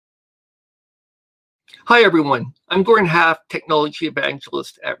Hi, everyone. I'm Gordon Haff, technology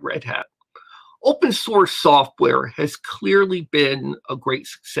evangelist at Red Hat. Open source software has clearly been a great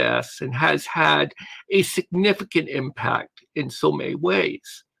success and has had a significant impact in so many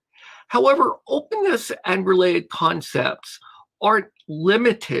ways. However, openness and related concepts aren't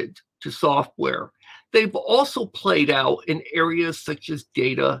limited to software. They've also played out in areas such as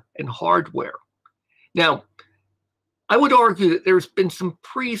data and hardware. Now, I would argue that there's been some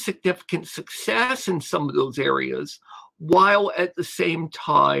pretty significant success in some of those areas, while at the same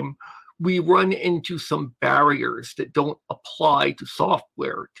time, we run into some barriers that don't apply to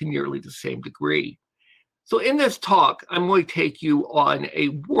software to nearly the same degree. So in this talk, I'm going to take you on a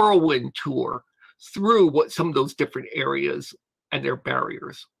whirlwind tour through what some of those different areas and their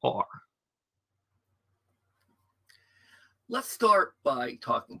barriers are. Let's start by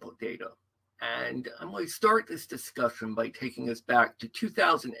talking about data. And I'm going to start this discussion by taking us back to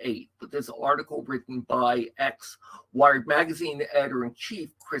 2008 with this article written by Wired magazine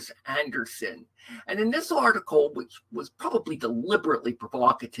editor-in-chief Chris Anderson. And in this article, which was probably deliberately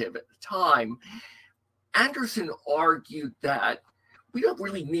provocative at the time, Anderson argued that we don't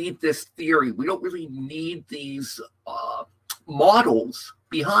really need this theory. We don't really need these models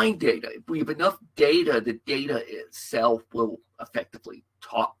behind data. If we have enough data, the data itself will effectively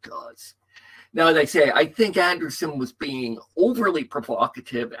talk to us. Now, as I say, I think Anderson was being overly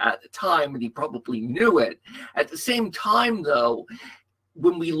provocative at the time, and he probably knew it. At the same time, though,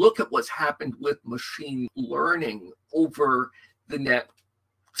 when we look at what's happened with machine learning over the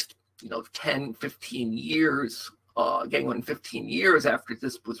next, 10, 15 years, getting on 15 years after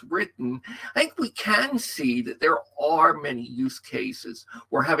this was written, I think we can see that there are many use cases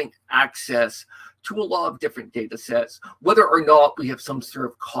where having access to a lot of different data sets, whether or not we have some sort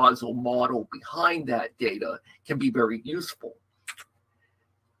of causal model behind that data, can be very useful.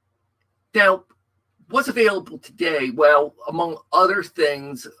 Now, what's available today? Well, among other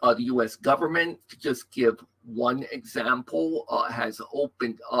things, the US government, to just give one example, has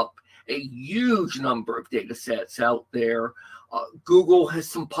opened up a huge number of data sets out there. Google has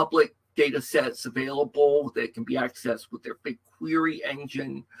some public data sets available that can be accessed with their BigQuery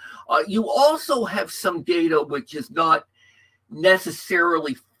engine. You also have some data which is not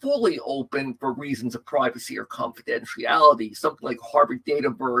necessarily fully open for reasons of privacy or confidentiality. Something like Harvard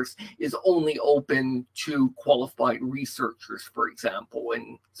Dataverse is only open to qualified researchers, for example,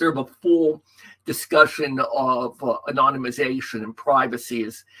 and sort of a full discussion of anonymization and privacy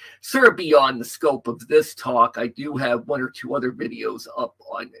is sort of beyond the scope of this talk. I do have one or two other videos up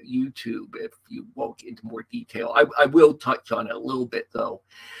on YouTube if you won't get into more detail. I will touch on it a little bit, though.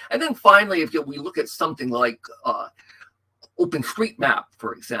 And then finally, if we look at something like OpenStreetMap,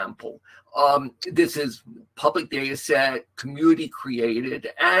 for example. This is public data set, community created,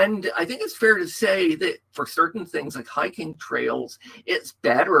 and I think it's fair to say that for certain things like hiking trails, it's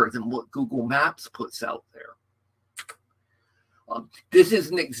better than what Google Maps puts out there. This is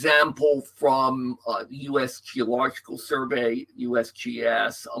an example from the U.S. Geological Survey,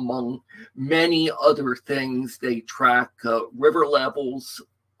 USGS. Among many other things, they track river levels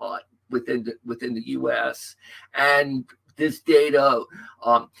within the U.S. and this data,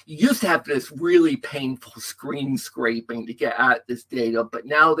 you used to have this really painful screen scraping to get at this data, but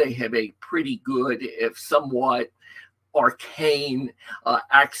now they have a pretty good, if somewhat arcane,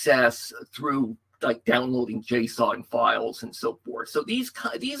 access through like downloading JSON files and so forth. So these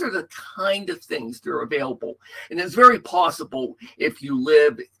are the kind of things that are available. And it's very possible if you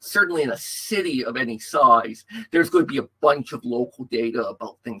live, certainly in a city of any size, there's going to be a bunch of local data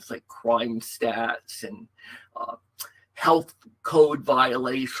about things like crime stats and health code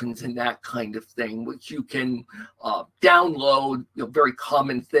violations and that kind of thing, which you can download. Very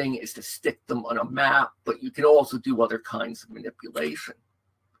common thing is to stick them on a map, but you can also do other kinds of manipulation.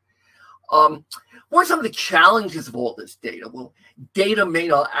 What are some of the challenges of all this data? Well, data may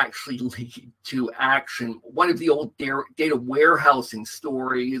not actually lead to action. One of the old data warehousing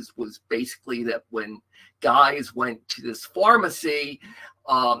stories was basically that when guys went to this pharmacy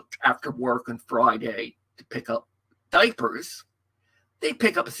after work on Friday to pick up diapers, they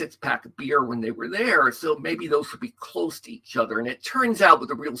pick up a 6-pack of beer when they were there, so maybe those should be close to each other. And it turns out what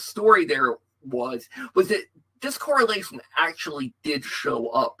the real story there was that this correlation actually did show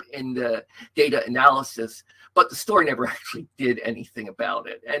up in the data analysis, but the story never actually did anything about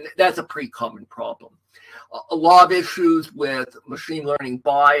it. And that's a pretty common problem. A lot of issues with machine learning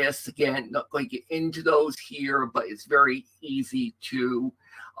bias. Again, not going to get into those here, but it's very easy to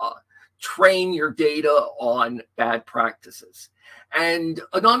train your data on bad practices. And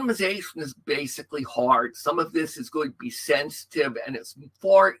anonymization is basically hard. Some of this is going to be sensitive, and it's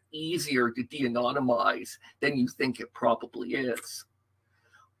far easier to de-anonymize than you think it probably is.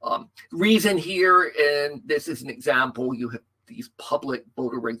 Reason here, and this is an example, you have these public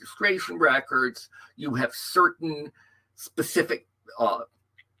voter registration records, you have certain specific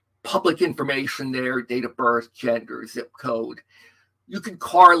public information there, date of birth, gender, zip code. You can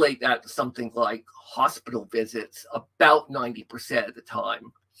correlate that to something like hospital visits about 90% of the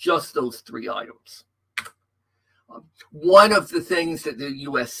time, just those 3 items. One of the things that the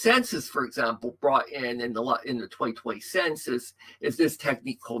U.S. Census, for example, brought in the 2020 census is this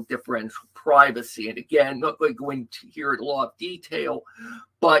technique called differential privacy. And again, not going to go into here in a lot of detail,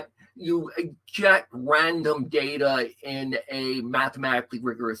 but you inject random data in a mathematically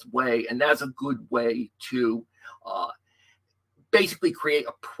rigorous way, and that's a good way to basically create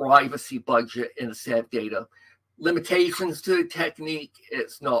a privacy budget in a set of data. Limitations to the technique,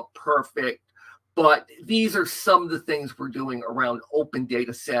 it's not perfect, but these are some of the things we're doing around open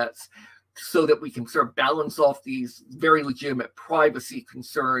data sets so that we can sort of balance off these very legitimate privacy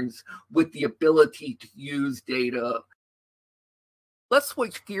concerns with the ability to use data. Let's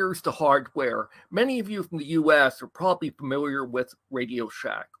switch gears to hardware. Many of you from the US are probably familiar with Radio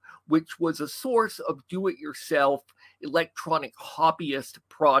Shack, which was a source of do-it-yourself electronic hobbyist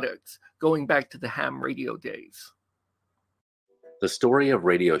products going back to the ham radio days. The story of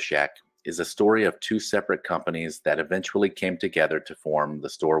Radio Shack is a story of 2 separate companies that eventually came together to form the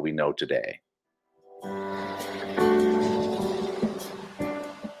store we know today.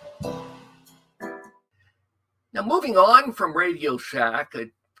 Now, moving on from Radio Shack,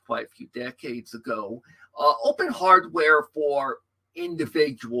 quite a few decades ago, open hardware for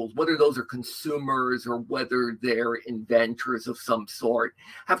individuals, whether those are consumers or whether they're inventors of some sort,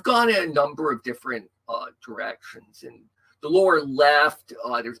 have gone in a number of different directions. In the lower left,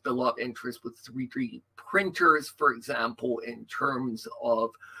 there's been a lot of interest with 3D printers, for example, in terms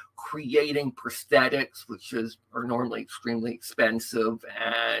of creating prosthetics, which are normally extremely expensive,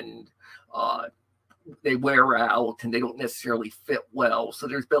 and they wear out and they don't necessarily fit well. So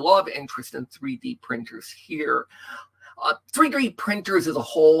there's been a lot of interest in 3D printers here. 3D printers as a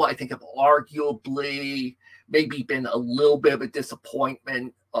whole, I think, have arguably maybe been a little bit of a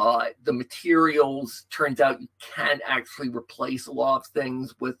disappointment. The materials, turns out you can't actually replace a lot of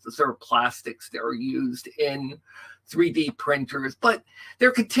things with the sort of plastics that are used in 3D printers, but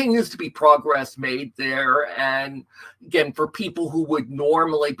there continues to be progress made there. And again, for people who would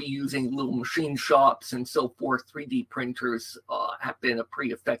normally be using little machine shops and so forth, 3D printers have been a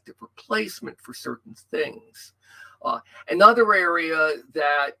pretty effective replacement for certain things. Another area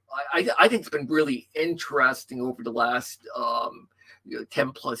that I think has been really interesting over the last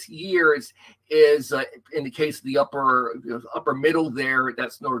 10 plus years is in the case of the upper middle there,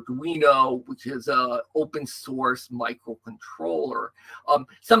 that's an Arduino, which is an open source microcontroller.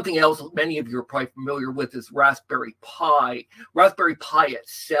 Something else many of you are probably familiar with is Raspberry Pi. Raspberry Pi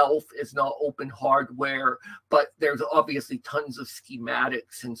itself is not open hardware, but there's obviously tons of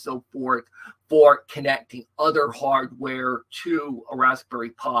schematics and so forth for connecting other hardware to a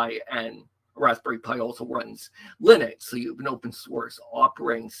Raspberry Pi, and Raspberry Pi also runs Linux, so you have an open source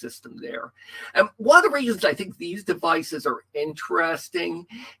operating system there. And one of the reasons I think these devices are interesting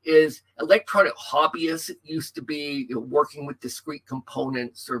is electronic hobbyists used to be working with discrete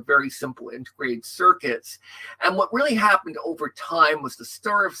components or very simple integrated circuits. And what really happened over time was the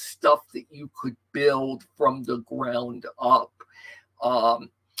sort of stuff that you could build from the ground up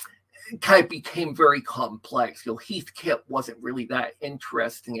kind of became very complex. Heathkit wasn't really that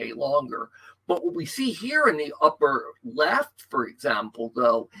interesting any longer. But what we see here in the upper left, for example,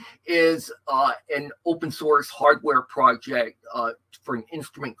 though, is an open source hardware project for an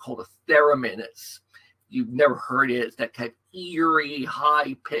instrument called a theremin. You've never heard it. It's that kind of eerie,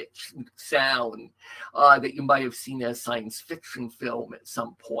 high-pitched sound that you might have seen in a science fiction film at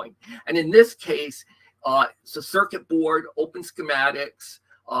some point. And in this case, it's a circuit board, open schematics,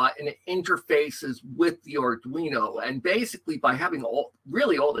 and it interfaces with the Arduino. And basically, by having all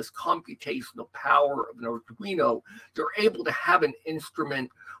this computational power of an Arduino, they're able to have an instrument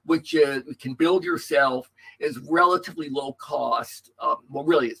which you can build yourself, is relatively low cost. Well,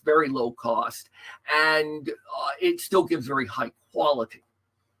 really, it's very low cost, and it still gives very high quality.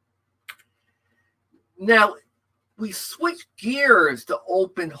 Now, we switched gears to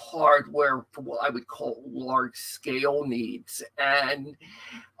open hardware for what I would call large scale needs. And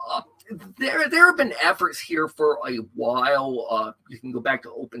there have been efforts here for a while. You can go back to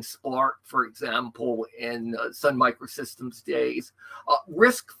OpenSpark, for example, in Sun Microsystems days.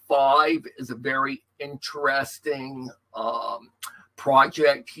 RISC-V is a very interesting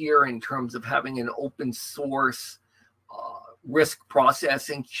project here in terms of having an open source RISC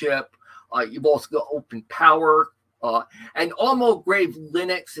processing chip. You've also got Open Power. And Almograve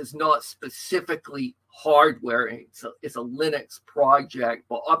Linux is not specifically hardware. It's a Linux project,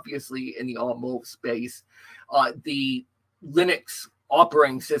 but obviously in the Almo space, the Linux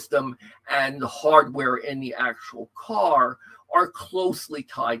operating system and the hardware in the actual car are closely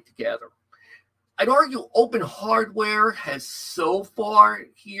tied together. I'd argue open hardware has so far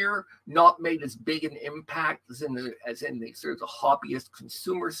here not made as big an impact as in the sort of the hobbyist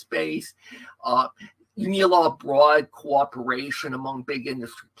consumer space. You need a lot of broad cooperation among big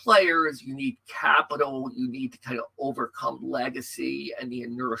industry players. You need capital. You need to kind of overcome legacy and the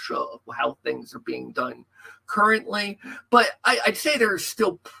inertia of how things are being done currently. But I'd say there are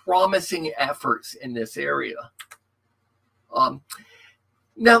still promising efforts in this area.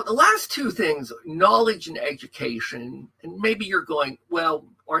 Now, the last two things, knowledge and education, and maybe you're going, well,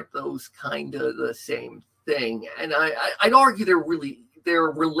 aren't those kind of the same thing? And I'd argue they're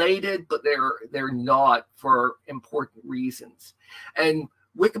related, but they're not for important reasons. And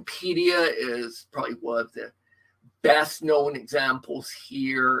Wikipedia is probably one of the best known examples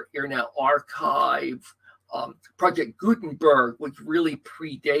here. Internet Archive, Project Gutenberg, which really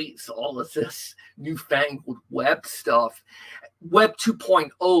predates all of this newfangled web stuff. Web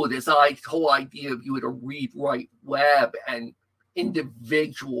 2.0, this whole idea of you had a read-write web and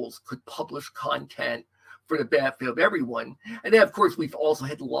individuals could publish content for the benefit of everyone. And then, of course, we've also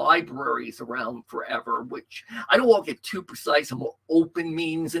had libraries around forever, which I don't want to get too precise on what open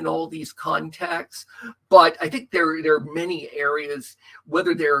means in all these contexts, but I think there are many areas,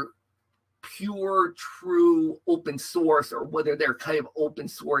 whether they're pure, true open source or whether they're kind of open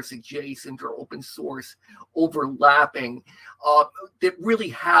source adjacent or open source overlapping, that really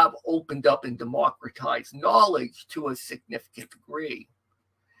have opened up and democratized knowledge to a significant degree.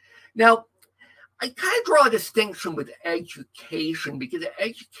 Now, I kind of draw a distinction with education because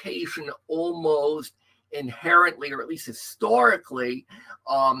education almost inherently, or at least historically,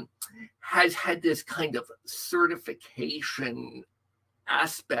 has had this kind of certification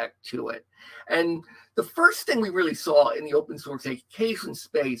aspect to it. And the first thing we really saw in the open source education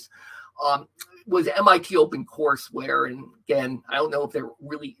space was MIT OpenCourseWare. And again, I don't know if they were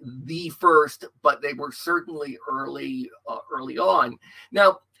really the first, but they were certainly early on.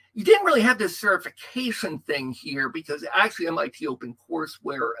 Now, you didn't really have this certification thing here because actually MIT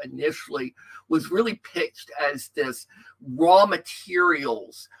OpenCourseWare initially was really pitched as this raw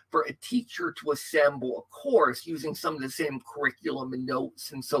materials for a teacher to assemble a course using some of the same curriculum and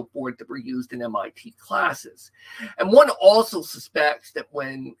notes and so forth that were used in MIT classes. And one also suspects that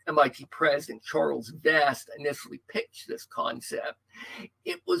when MIT President Charles Vest initially pitched this concept,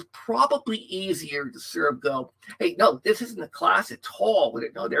 it was probably easier to sort of go, hey, no, this isn't a class at all.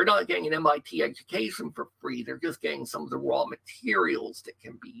 No, they're not getting an MIT education for free. They're just getting some of the raw materials that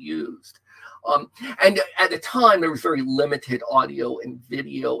can be used. And at the time, there was very limited audio and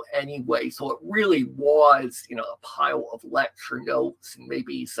video anyway. So it really was, a pile of lecture notes and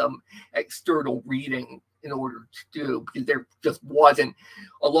maybe some external reading in order to do, because there just wasn't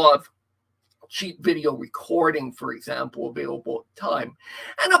a lot of cheap video recording, for example, available at the time.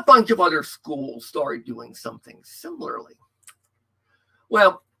 And a bunch of other schools started doing something similarly.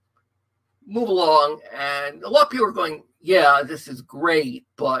 Well, move along, and a lot of people are going, yeah, this is great,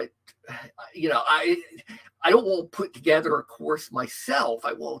 but I don't want to put together a course myself.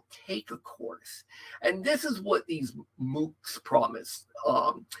 I will take a course. And this is what these MOOCs promise.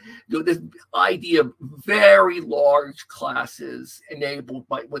 This idea of very large classes enabled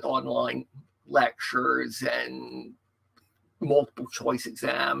with online lectures and multiple choice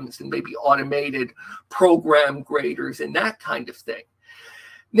exams and maybe automated program graders and that kind of thing.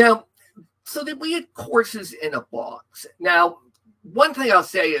 Now, so that we had courses in a box. Now, one thing I'll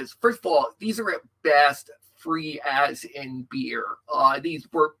say is, first of all, these are at best free as in beer. These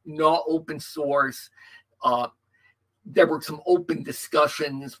were not open source. There were some open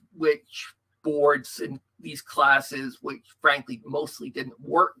discussions which boards in these classes, which frankly mostly didn't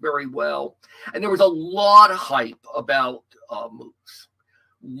work very well. And there was a lot of hype about MOOCs.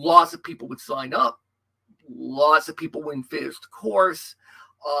 Lots of people would sign up. Lots of people wouldn't finish the course.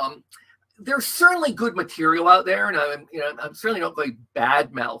 there's certainly good material out there, and I'm certainly not going to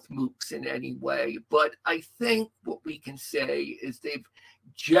badmouth MOOCs in any way, but I think what we can say is they've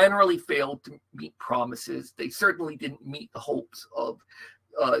generally failed to meet promises. They certainly didn't meet the hopes of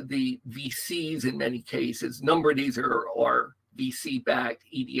the VCs in many cases. A number of these are VC-backed.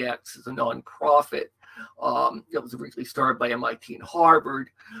 EDX is a nonprofit. It was originally started by MIT and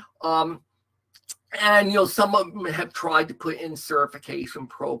Harvard. And some of them have tried to put in certification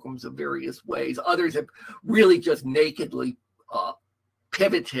programs of various ways. Others have really just nakedly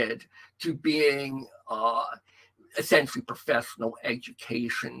pivoted to being essentially professional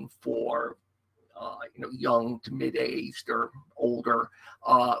education for young to mid-aged or older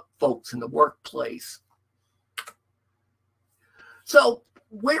folks in the workplace. So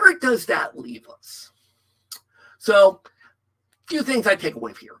where does that leave us? So a few things I take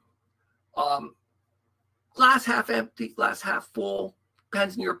away here. Glass half empty, glass half full,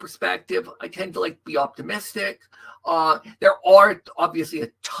 depends on your perspective. I tend to be optimistic. There are obviously a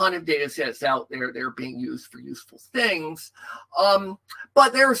ton of data sets out there that are being used for useful things,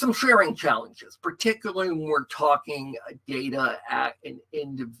 but there are some sharing challenges, particularly when we're talking data at an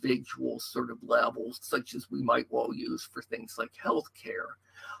individual sort of level, such as we might well use for things like healthcare.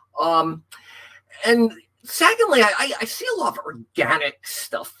 And secondly, I see a lot of organic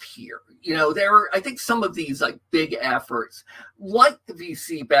stuff here. I think some of these big efforts, like the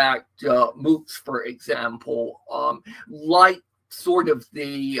VC-backed MOOCs, for example, like sort of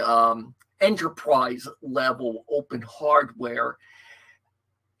the enterprise level open hardware,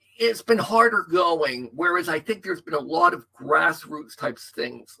 it's been harder going, whereas I think there's been a lot of grassroots types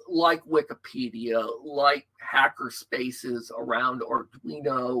things like Wikipedia, like hacker spaces around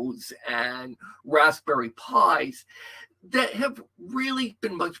Arduinos and Raspberry Pis that have really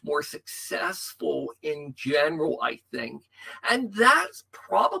been much more successful in general, I think. And that's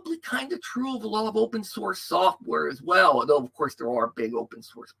probably kind of true of a lot of open source software as well, although of course there are big open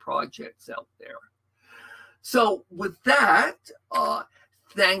source projects out there. So with that,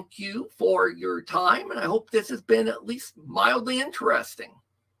 thank you for your time, and I hope this has been at least mildly interesting.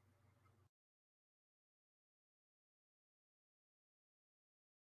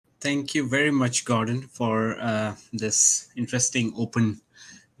 Thank you very much, Gordon, for this interesting open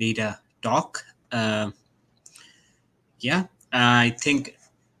data talk. Yeah, I think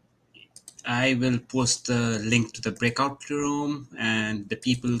I will post the link to the breakout room, and the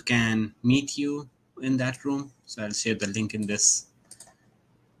people can meet you in that room. So I'll share the link in this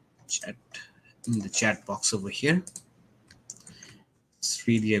chat, in the chat box over here. It's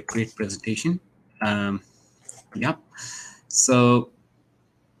really a great presentation. Yep. So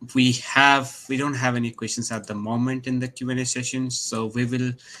we don't have any questions at the moment in the Q&A session. So we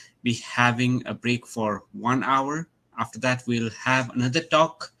will be having a break for 1 hour. After that, we'll have another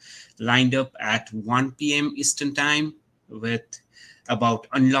talk lined up at 1 p.m. Eastern time about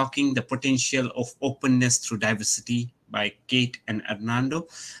unlocking the potential of openness through diversity by Kate and Arnaldo.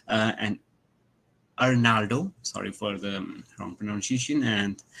 Sorry for the wrong pronunciation.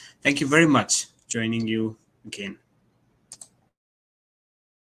 And thank you very much for joining you again.